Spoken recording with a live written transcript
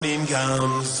chewing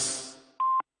gums.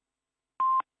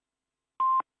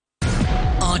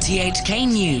 RTHK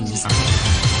News.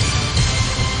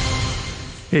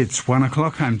 It's 1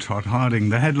 o'clock. I'm Todd Harding.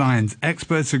 The headlines.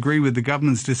 Experts agree with the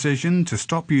government's decision to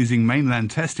stop using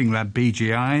mainland testing lab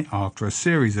BGI after a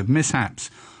series of mishaps.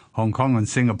 Hong Kong and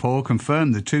Singapore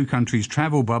confirmed the two countries'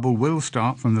 travel bubble will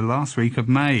start from the last week of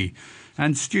May.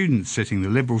 And students sitting the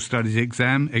Liberal Studies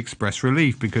exam express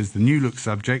relief because the New Look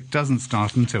subject doesn't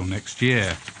start until next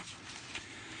year.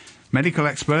 Medical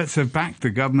experts have backed the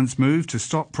government's move to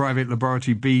stop private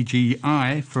laboratory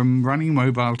BGI from running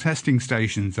mobile testing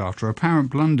stations after apparent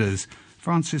blunders.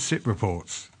 Francis Sitt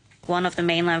reports. One of the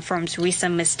mainland firm's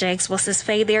recent mistakes was its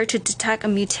failure to detect a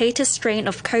mutated strain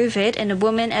of COVID in a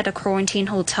woman at a quarantine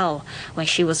hotel. When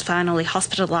she was finally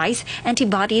hospitalized,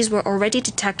 antibodies were already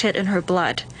detected in her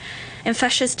blood.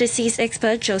 Infectious disease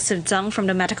expert Joseph Zhang from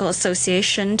the Medical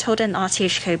Association told an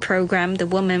RTHK program the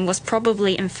woman was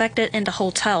probably infected in the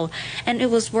hotel, and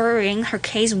it was worrying her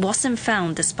case wasn't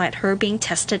found despite her being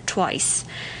tested twice.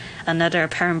 Another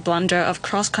apparent blunder of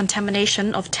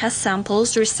cross-contamination of test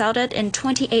samples resulted in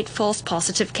 28 false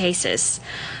positive cases.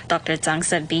 Dr. Zhang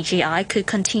said BGI could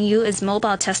continue its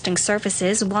mobile testing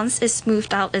services once it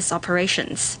smoothed out its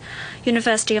operations.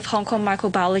 University of Hong Kong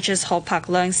microbiologist Ho Pak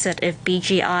Leung said if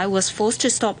BGI was forced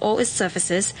to stop all its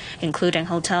services, including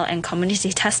hotel and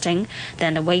community testing,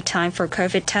 then the wait time for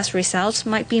COVID test results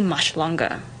might be much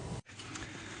longer.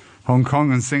 Hong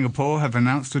Kong and Singapore have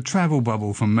announced a travel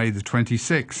bubble from May the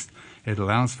 26th. It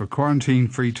allows for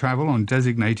quarantine-free travel on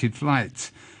designated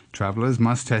flights. Travellers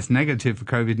must test negative for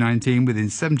COVID-19 within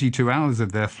 72 hours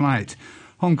of their flight.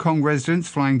 Hong Kong residents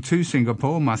flying to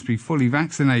Singapore must be fully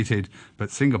vaccinated, but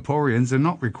Singaporeans are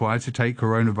not required to take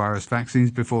coronavirus vaccines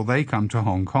before they come to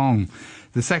Hong Kong.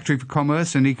 The Secretary for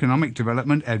Commerce and Economic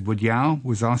Development, Edward Yao,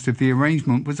 was asked if the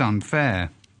arrangement was unfair.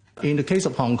 In the case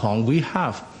of Hong Kong, we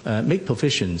have made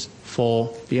provisions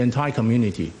for the entire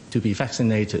community to be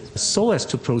vaccinated so as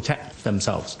to protect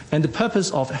themselves. And the purpose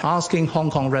of asking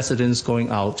Hong Kong residents going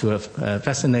out to have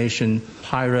vaccination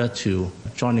prior to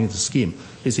joining the scheme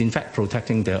is in fact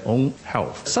protecting their own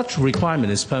health. Such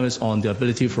requirement is premised on the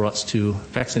ability for us to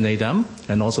vaccinate them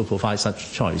and also provide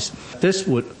such choice. This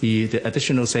would be the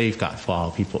additional safeguard for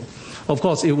our people. Of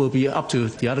course, it will be up to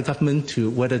the other government to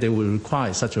whether they will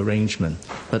require such arrangement.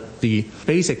 But the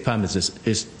basic premise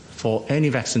is for any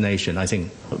vaccination, I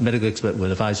think medical expert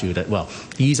will advise you that, well,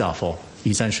 these are for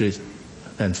essentially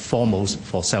and foremost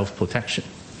for self-protection.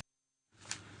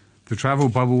 The travel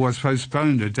bubble was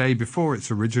postponed a day before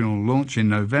its original launch in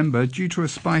November due to a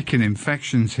spike in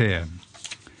infections here.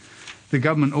 The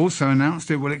government also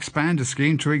announced it will expand a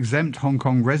scheme to exempt Hong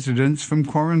Kong residents from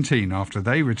quarantine after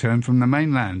they return from the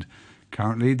mainland.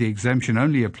 Currently, the exemption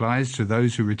only applies to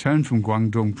those who return from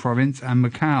Guangdong province and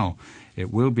Macau.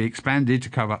 It will be expanded to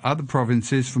cover other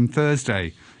provinces from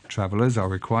Thursday. Travellers are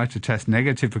required to test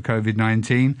negative for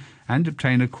COVID-19 and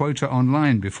obtain a quota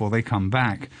online before they come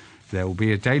back. There will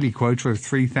be a daily quota of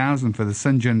 3,000 for the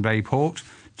Shenzhen Bay port,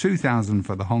 2,000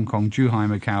 for the Hong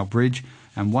Kong-Zhuhai-Macau bridge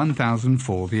and 1,000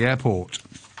 for the airport.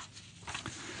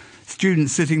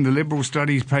 Students sitting the Liberal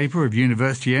Studies paper of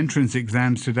university entrance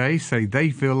exams today say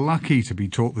they feel lucky to be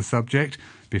taught the subject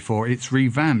before it's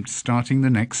revamped starting the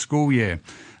next school year.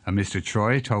 Mr.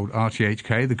 Choi told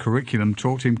RTHK the curriculum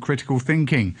taught him critical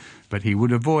thinking, but he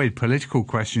would avoid political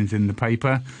questions in the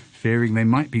paper, fearing they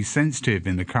might be sensitive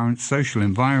in the current social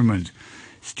environment.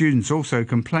 Students also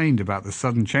complained about the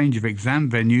sudden change of exam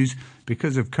venues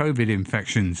because of COVID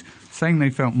infections, saying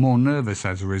they felt more nervous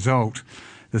as a result.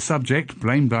 The subject,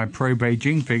 blamed by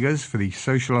pro-Beijing figures for the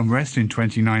social unrest in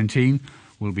 2019,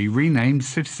 will be renamed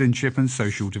Citizenship and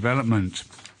Social Development.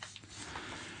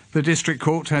 The District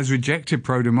Court has rejected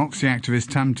pro-democracy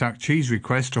activist Tam Tak Chi's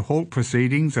request to halt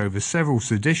proceedings over several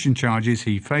sedition charges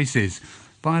he faces.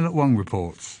 Violet Wong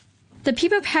reports. The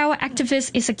People Power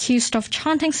activist is accused of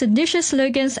chanting seditious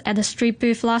slogans at a street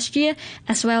booth last year,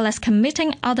 as well as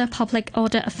committing other public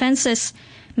order offences.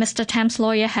 Mr. Tam's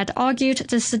lawyer had argued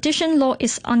the sedition law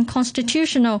is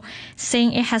unconstitutional,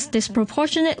 saying it has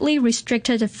disproportionately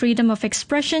restricted the freedom of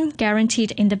expression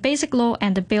guaranteed in the Basic Law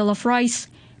and the Bill of Rights.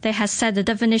 They had said the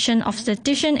definition of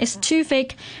sedition is too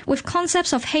vague, with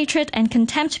concepts of hatred and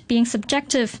contempt being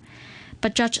subjective.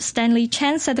 But Judge Stanley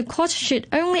Chan said the court should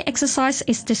only exercise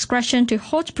its discretion to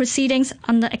halt proceedings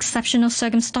under exceptional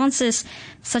circumstances,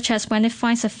 such as when it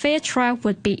finds a fair trial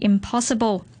would be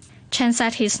impossible. Chan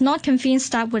said he is not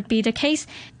convinced that would be the case,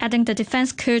 adding the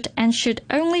defense could and should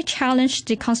only challenge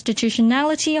the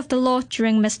constitutionality of the law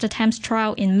during Mr. Tam's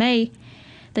trial in May.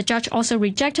 The judge also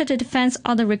rejected the defense's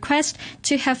other request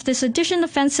to have the sedition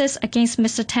offences against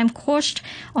Mr. Tam quashed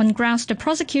on grounds the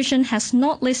prosecution has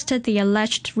not listed the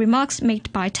alleged remarks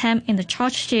made by Tam in the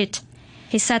charge sheet.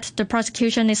 He said the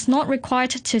prosecution is not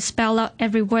required to spell out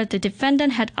every word the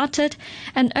defendant had uttered,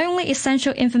 and only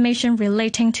essential information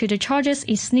relating to the charges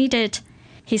is needed.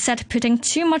 He said putting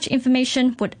too much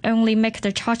information would only make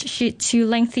the charge sheet too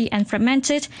lengthy and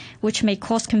fragmented, which may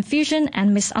cause confusion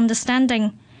and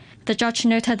misunderstanding. The judge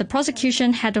noted the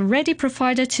prosecution had already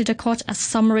provided to the court a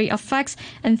summary of facts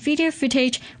and video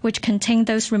footage which contained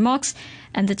those remarks,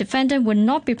 and the defendant would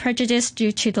not be prejudiced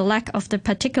due to the lack of the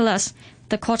particulars.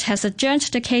 The court has adjourned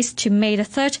the case to May the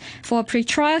 3rd for a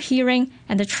pre-trial hearing,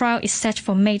 and the trial is set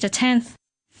for May the 10th.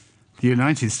 The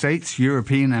United States,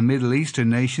 European and Middle Eastern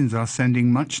nations are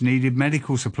sending much-needed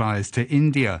medical supplies to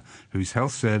India, whose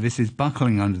health service is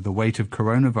buckling under the weight of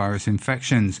coronavirus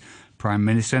infections. Prime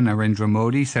Minister Narendra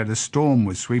Modi said a storm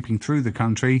was sweeping through the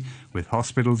country, with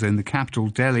hospitals in the capital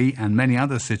Delhi and many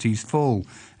other cities full,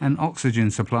 and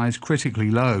oxygen supplies critically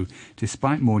low,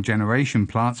 despite more generation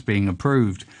plants being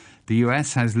approved. The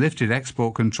US has lifted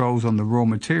export controls on the raw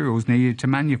materials needed to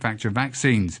manufacture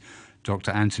vaccines.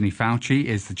 Dr. Anthony Fauci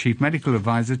is the chief medical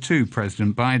advisor to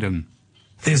President Biden.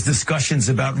 There's discussions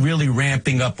about really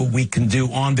ramping up what we can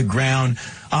do on the ground,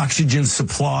 oxygen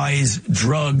supplies,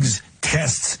 drugs,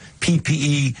 tests,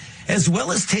 PPE, as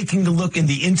well as taking a look in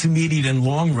the intermediate and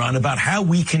long run about how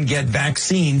we can get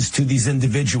vaccines to these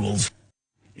individuals.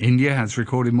 India has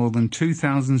recorded more than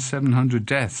 2,700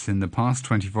 deaths in the past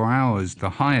 24 hours,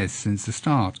 the highest since the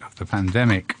start of the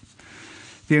pandemic.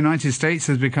 The United States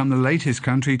has become the latest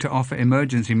country to offer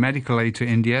emergency medical aid to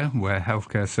India, where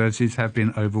healthcare services have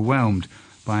been overwhelmed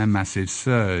by a massive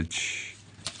surge.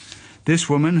 This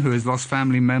woman, who has lost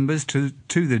family members to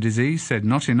the disease, said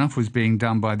not enough was being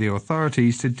done by the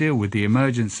authorities to deal with the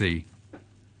emergency.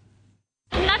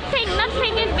 Nothing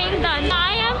is being done.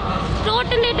 I am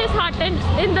totally disheartened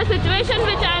in the situation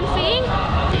which I am seeing.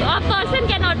 A person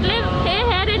cannot live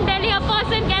here in Delhi. A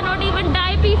person cannot even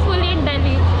die peacefully in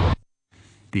Delhi.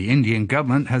 The Indian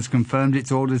government has confirmed it's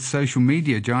ordered social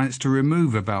media giants to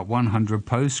remove about 100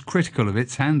 posts critical of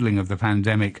its handling of the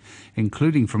pandemic,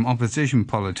 including from opposition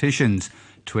politicians.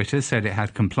 Twitter said it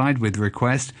had complied with the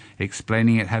request,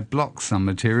 explaining it had blocked some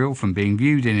material from being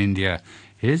viewed in India.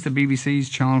 Here's the BBC's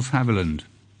Charles Haviland.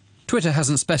 Twitter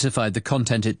hasn't specified the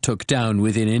content it took down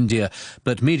within India,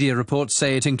 but media reports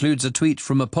say it includes a tweet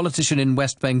from a politician in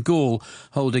West Bengal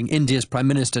holding India's Prime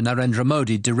Minister Narendra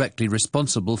Modi directly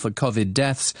responsible for COVID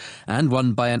deaths, and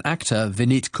one by an actor,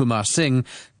 Vineet Kumar Singh,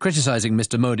 criticising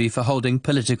Mr Modi for holding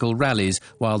political rallies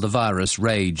while the virus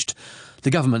raged. The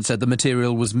government said the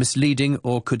material was misleading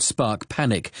or could spark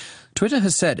panic. Twitter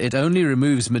has said it only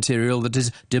removes material that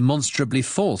is demonstrably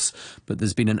false, but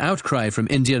there's been an outcry from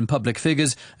Indian public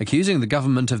figures accusing the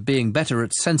government of being better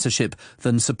at censorship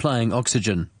than supplying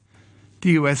oxygen.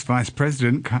 The US Vice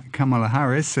President Kamala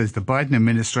Harris says the Biden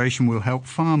administration will help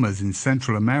farmers in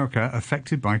Central America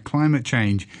affected by climate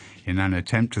change in an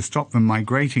attempt to stop them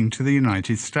migrating to the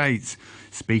United States.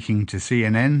 Speaking to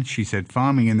CNN, she said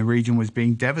farming in the region was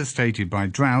being devastated by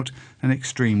drought and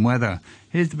extreme weather.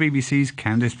 Here's the BBC's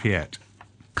Candice Piette.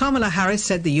 Kamala Harris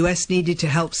said the US needed to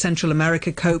help Central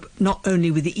America cope not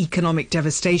only with the economic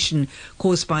devastation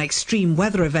caused by extreme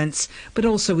weather events, but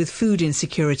also with food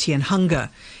insecurity and hunger.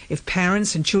 If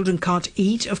parents and children can't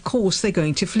eat, of course they're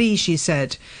going to flee, she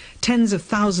said. Tens of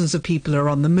thousands of people are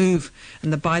on the move,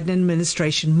 and the Biden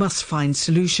administration must find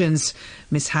solutions.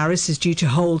 Ms. Harris is due to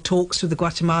hold talks with the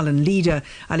Guatemalan leader,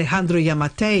 Alejandro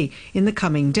Yamatei, in the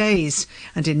coming days.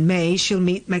 And in May, she'll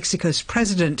meet Mexico's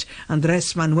president,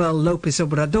 Andrés Manuel López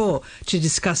Obrador, to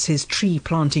discuss his tree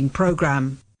planting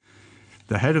program.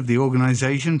 The head of the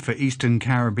Organization for Eastern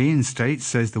Caribbean States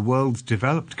says the world's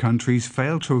developed countries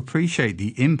fail to appreciate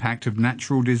the impact of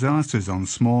natural disasters on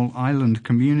small island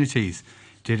communities.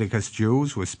 Didacus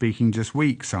Jules was speaking just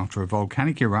weeks after a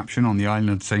volcanic eruption on the island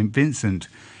of St. Vincent.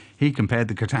 He compared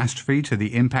the catastrophe to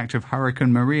the impact of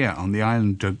Hurricane Maria on the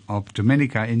island of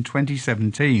Dominica in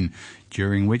 2017,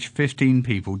 during which 15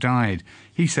 people died.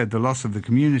 He said the loss of the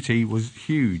community was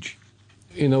huge.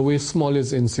 In a way, small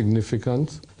is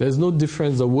insignificant. There's no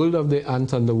difference. The world of the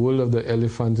ant and the world of the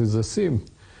elephant is the same.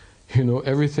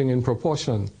 Everything in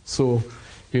proportion. So,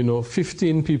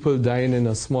 15 people dying in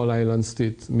a small island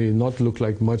state may not look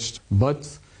like much,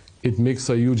 but it makes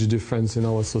a huge difference in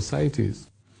our societies.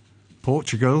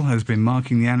 Portugal has been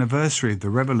marking the anniversary of the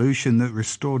revolution that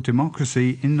restored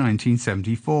democracy in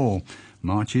 1974.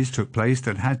 Marches took place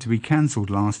that had to be cancelled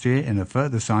last year in a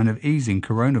further sign of easing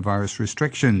coronavirus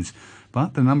restrictions.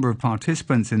 But the number of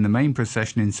participants in the main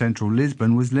procession in central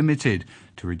Lisbon was limited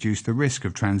to reduce the risk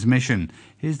of transmission.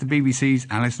 Here's the BBC's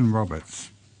Alison Roberts.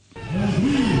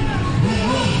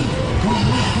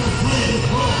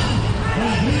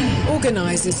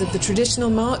 Organisers of the traditional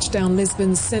march down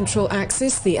Lisbon's central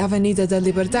axis, the Avenida da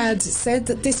Liberdade, said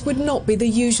that this would not be the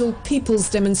usual people's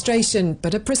demonstration,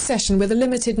 but a procession with a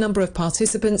limited number of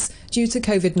participants due to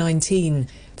COVID-19.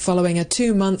 Following a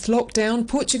 2-month lockdown,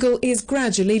 Portugal is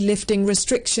gradually lifting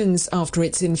restrictions after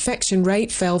its infection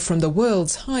rate fell from the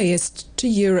world's highest to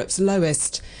Europe's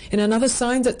lowest. In another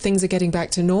sign that things are getting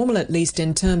back to normal, at least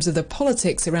in terms of the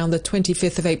politics around the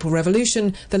 25th of April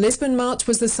revolution, the Lisbon March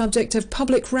was the subject of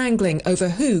public wrangling over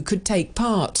who could take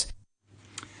part.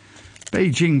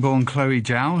 Beijing-born Chloe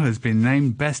Zhao has been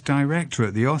named Best Director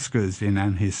at the Oscars in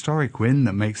an historic win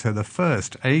that makes her the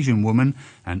first Asian woman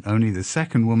and only the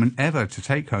second woman ever to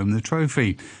take home the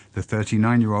trophy. The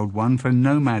 39-year-old won for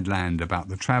Nomadland, about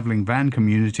the travelling van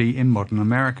community in modern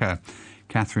America.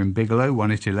 Catherine Bigelow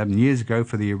won it 11 years ago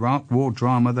for the Iraq War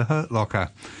drama The Hurt Locker.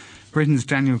 Britain's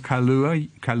Daniel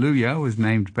Kaluuya was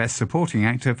named Best Supporting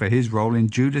Actor for his role in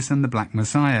Judas and the Black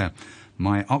Messiah.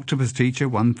 My Octopus Teacher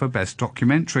won for Best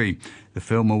Documentary. The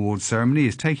film awards ceremony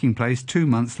is taking place 2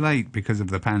 months late because of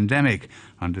the pandemic,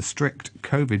 under strict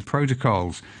COVID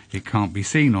protocols. It can't be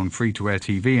seen on free-to-air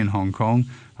TV in Hong Kong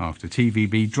after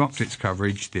TVB dropped its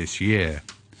coverage this year.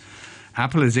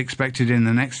 Apple is expected in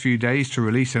the next few days to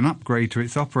release an upgrade to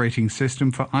its operating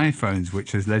system for iPhones,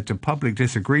 which has led to public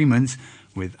disagreements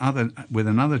with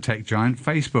another tech giant,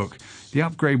 Facebook. The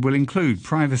upgrade will include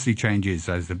privacy changes,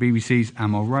 as the BBC's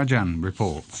Amal Rajan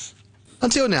reports.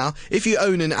 Until now, if you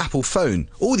own an Apple phone,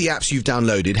 all the apps you've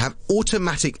downloaded have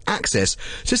automatic access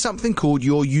to something called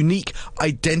your unique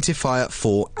identifier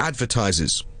for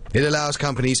advertisers. It allows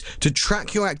companies to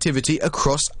track your activity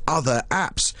across other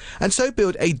apps and so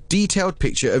build a detailed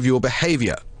picture of your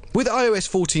behaviour. With iOS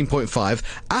 14.5,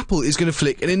 Apple is going to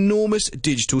flick an enormous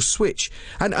digital switch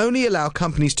and only allow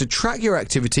companies to track your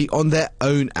activity on their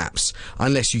own apps,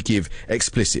 unless you give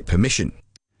explicit permission.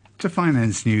 To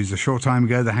finance news, a short time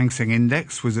ago, the Hang Seng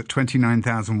Index was at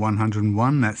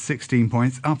 29,101. That's 16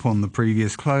 points up on the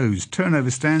previous close.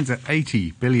 Turnover stands at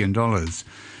 $80 billion.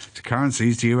 To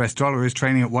currencies, the US dollar is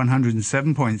trading at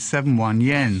 107.71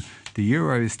 yen. The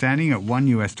euro is standing at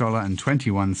 $1 and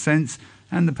 21 cents.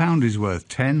 And the pound is worth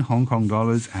 10 Hong Kong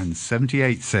dollars and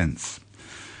 78 cents.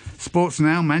 Sports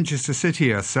now. Manchester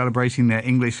City are celebrating their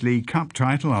English League Cup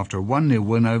title after a 1-0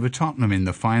 win over Tottenham in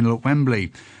the final at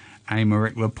Wembley.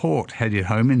 Aymeric Laporte headed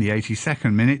home in the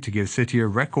 82nd minute to give City a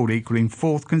record-equalling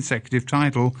 4th consecutive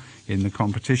title in the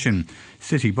competition.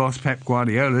 City boss Pep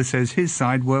Guardiola says his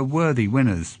side were worthy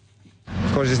winners.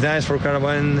 Of course, it's nice for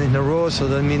Caravan in a row, so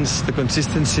that means the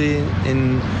consistency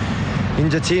in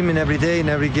the team, in every day, in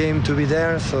every game to be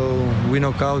there. So we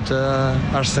knock out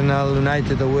Arsenal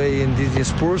United away in this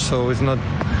Spurs, so it's not,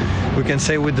 we can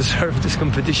say we deserve this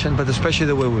competition, but especially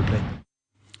the way we play.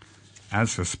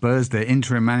 As for Spurs, their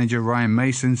interim manager Ryan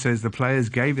Mason says the players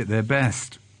gave it their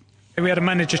best. We had a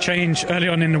manager change early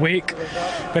on in the week. We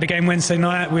had a game Wednesday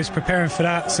night, we was preparing for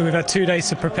that, so we've had 2 days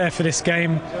to prepare for this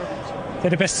game. They're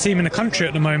the best team in the country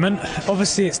at the moment.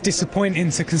 Obviously, it's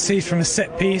disappointing to concede from a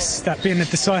set piece, that being a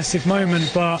decisive moment,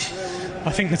 but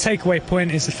I think the takeaway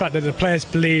point is the fact that the players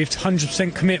believed,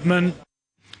 100% commitment.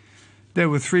 There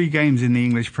were 3 games in the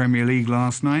English Premier League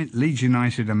last night. Leeds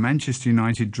United and Manchester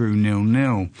United drew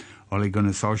 0-0. Ole Gunnar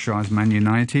Solskjaer's Man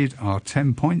United are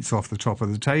 10 points off the top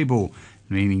of the table,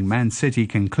 meaning Man City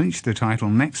can clinch the title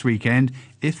next weekend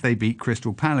if they beat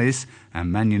Crystal Palace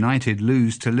and Man United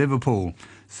lose to Liverpool.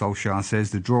 Solskjaer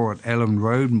says the draw at Elland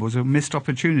Road was a missed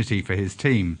opportunity for his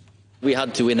team. We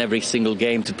had to win every single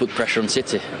game to put pressure on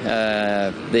City.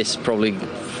 This probably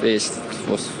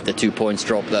was the 2 points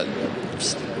drop that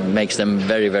makes them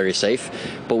very, very safe.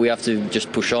 But we have to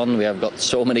just push on. We have got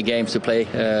so many games to play,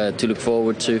 to look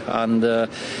forward to, and 2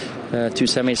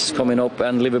 semis coming up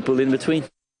and Liverpool in between.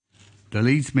 The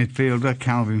Leeds midfielder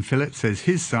Calvin Phillips says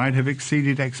his side have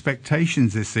exceeded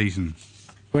expectations this season.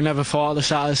 We never thought at the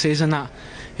start of the season that,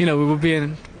 we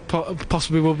would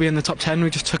possibly will be in the top 10. We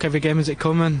just took every game as it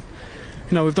come, and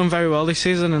we've done very well this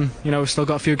season, and we've still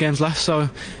got a few games left, so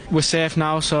we're safe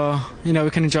now. So we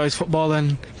can enjoy football,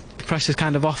 and the pressure's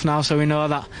kind of off now. So we know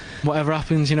that whatever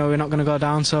happens, we're not going to go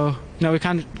down. So we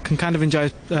can kind of enjoy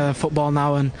football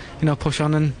now, and push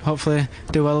on and hopefully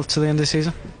do well to the end of the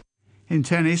season. In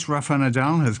tennis, Rafa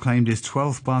Nadal has claimed his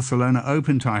 12th Barcelona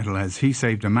Open title as he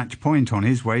saved a match point on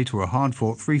his way to a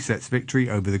hard-fought 3-sets victory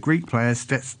over the Greek player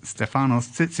Stefanos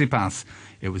Tsitsipas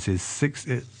It was a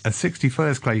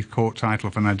 61st clay court title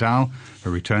for Nadal,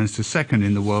 who returns to second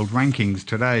in the world rankings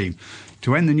today.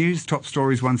 To end the news, top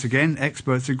stories once again.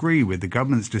 Experts agree with the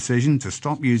government's decision to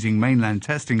stop using mainland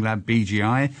testing lab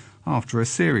BGI after a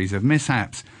series of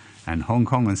mishaps. And Hong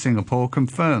Kong and Singapore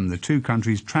confirm the two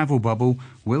countries' travel bubble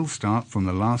will start from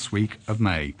the last week of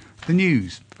May. The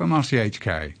news from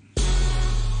RTHK.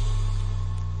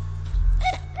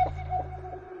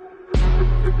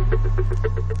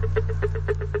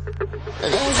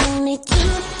 There's only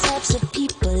two types of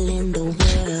people in the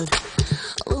world.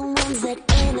 The ones that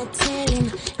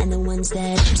entertain and the ones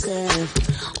that observe.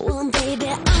 Well, baby,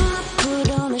 I'm a put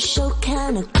on a show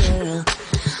kind of girl.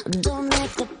 Don't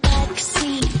like the back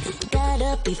seat,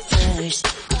 gotta be first.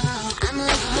 I'm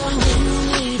like the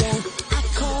ringleader, I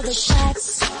call the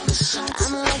shots.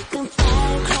 I'm like a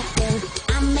firecracker,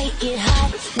 I make it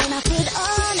hot when I put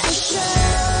on a show.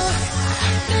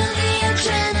 Feel the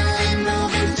adrenaline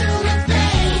moving through my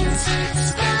veins.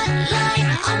 Spotlight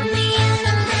on me and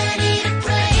I'm ready to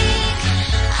break.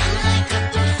 I'm like a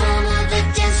performer, the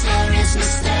dance floor is my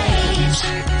stage.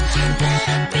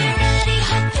 Better be ready,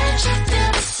 hope that you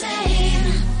feel the same.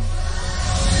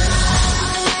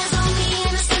 All eyes on me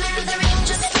in the center of the ring,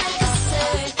 just like a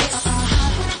circus. When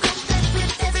I grab that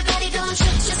whip, everybody gon'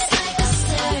 trip just like a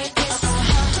circus.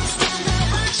 Don't stand there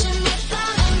watching me,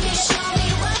 follow me, show me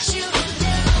what you can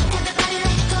do. Everybody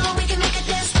let go, we can make a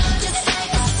dance floor just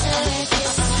like a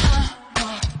circus.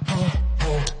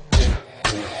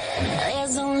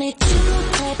 There's only two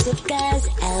types of guys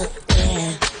out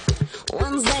there.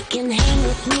 Ones that can hang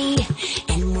with me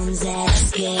and ones that are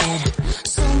scared.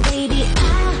 So baby, I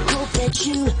hope that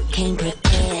you came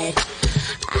prepared.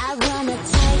 I run a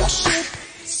tight ship,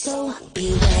 so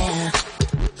beware.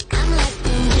 I'm like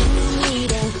the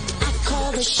ringleader, I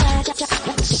call the shot.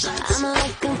 I'm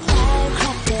like a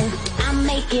firecracker, I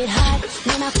make it hot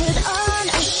when I put on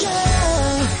a show.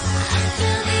 I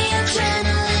feel the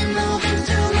adrenaline moving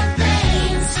through my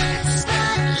veins.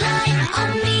 Spotlight on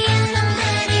me and I'm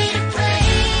ready to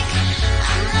break.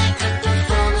 I'm like a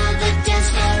performer, the dance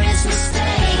floor is my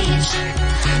stage.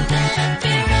 Better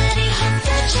be ready, hope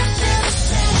that you feel the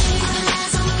same. All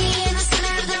eyes on me in the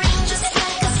center of the ring, just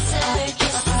like a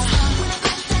circus. When I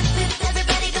grab that whip,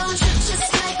 everybody gon' trip just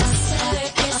like a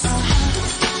circus.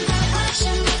 Don't stand there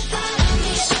watching me, follow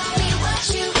me, show me what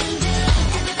you can do.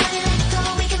 Everybody let go,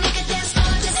 we can make a dance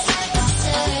floor just like a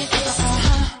circus.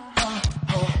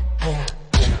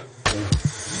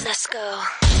 Let's go.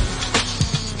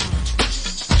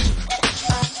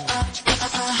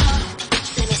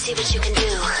 Let me see what you can do.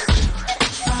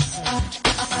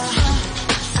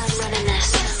 I'm running this.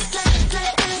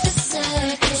 Like a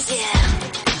circus, yeah.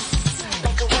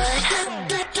 Like a what?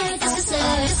 Like a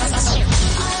circus.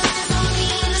 All eyes on me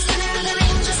in the center of the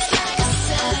ring, just like a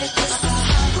circus. When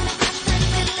I grab that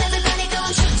whip, everybody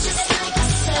gon' trip just like a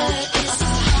circus.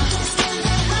 Don't stand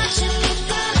there watching me,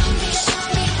 follow me, show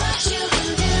me what you can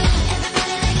do.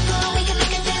 Everybody let go, we can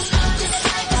make a dance floor just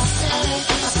like a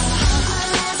circus.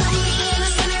 All eyes on me in the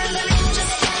center of the ring,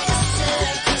 just like a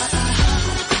circus. When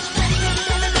I grab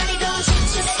that whip, everybody gon' trip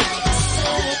just like a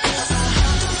circus.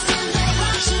 Don't stand there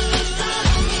watching me,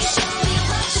 follow me, show me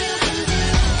what you can do.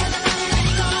 Everybody let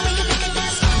go, we can make a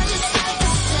dance floor just like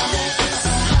a circus.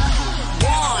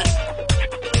 1,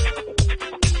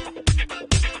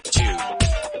 2, 3.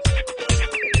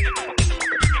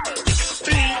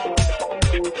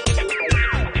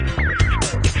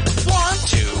 1,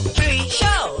 2, 3,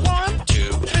 show. 1,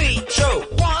 2, 3, show.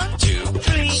 1, 2,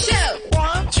 3, show.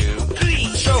 1, 2, 3,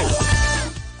 show.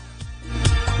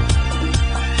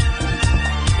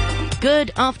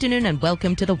 Good afternoon and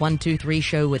welcome to the 123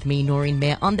 show with me, Noreen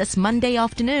Mayer, on this Monday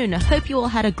afternoon. I hope you all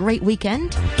had a great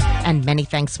weekend. And many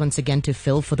thanks once again to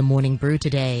Phil for the morning brew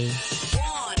today.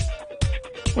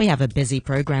 We have a busy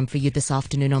program for you this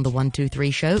afternoon on the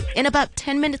 123 show. In about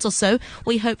 10 minutes or so,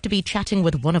 we hope to be chatting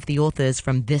with one of the authors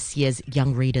from this year's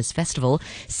Young Readers Festival,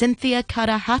 Cynthia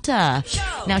Karahata.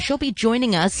 Now, she'll be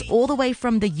joining us all the way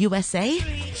from the USA,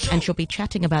 and she'll be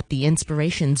chatting about the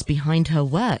inspirations behind her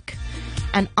work.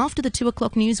 And after the 2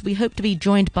 o'clock news, we hope to be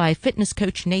joined by fitness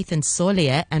coach Nathan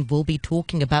Solier, and we'll be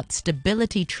talking about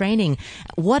stability training.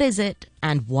 What is it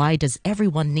and why does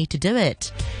everyone need to do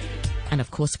it? And of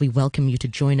course, we welcome you to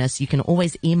join us. You can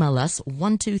always email us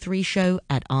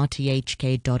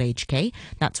 123show@rthk.hk.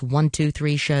 That's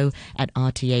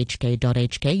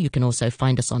 123show@rthk.hk. You can also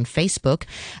find us on Facebook.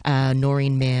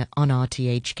 Noreen Mir on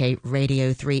RTHK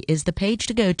Radio 3 is the page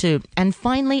to go to. And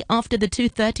finally, after the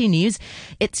 2:30 news,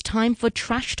 it's time for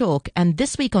Trash Talk. And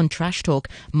this week on Trash Talk,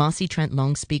 Marcy Trent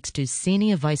Long speaks to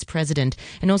Senior Vice President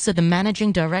and also the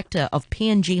Managing Director of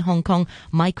P&G Hong Kong,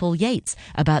 Michael Yates,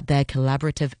 about their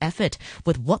collaborative effort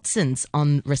with Watsons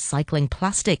on recycling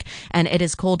plastic. And it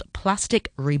is called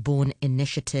Plastic Reborn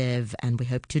Initiative. And we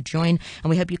hope to join, and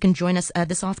we hope you can join us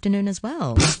this afternoon as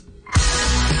well.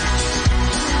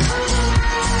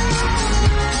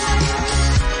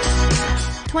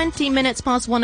 20 minutes past 1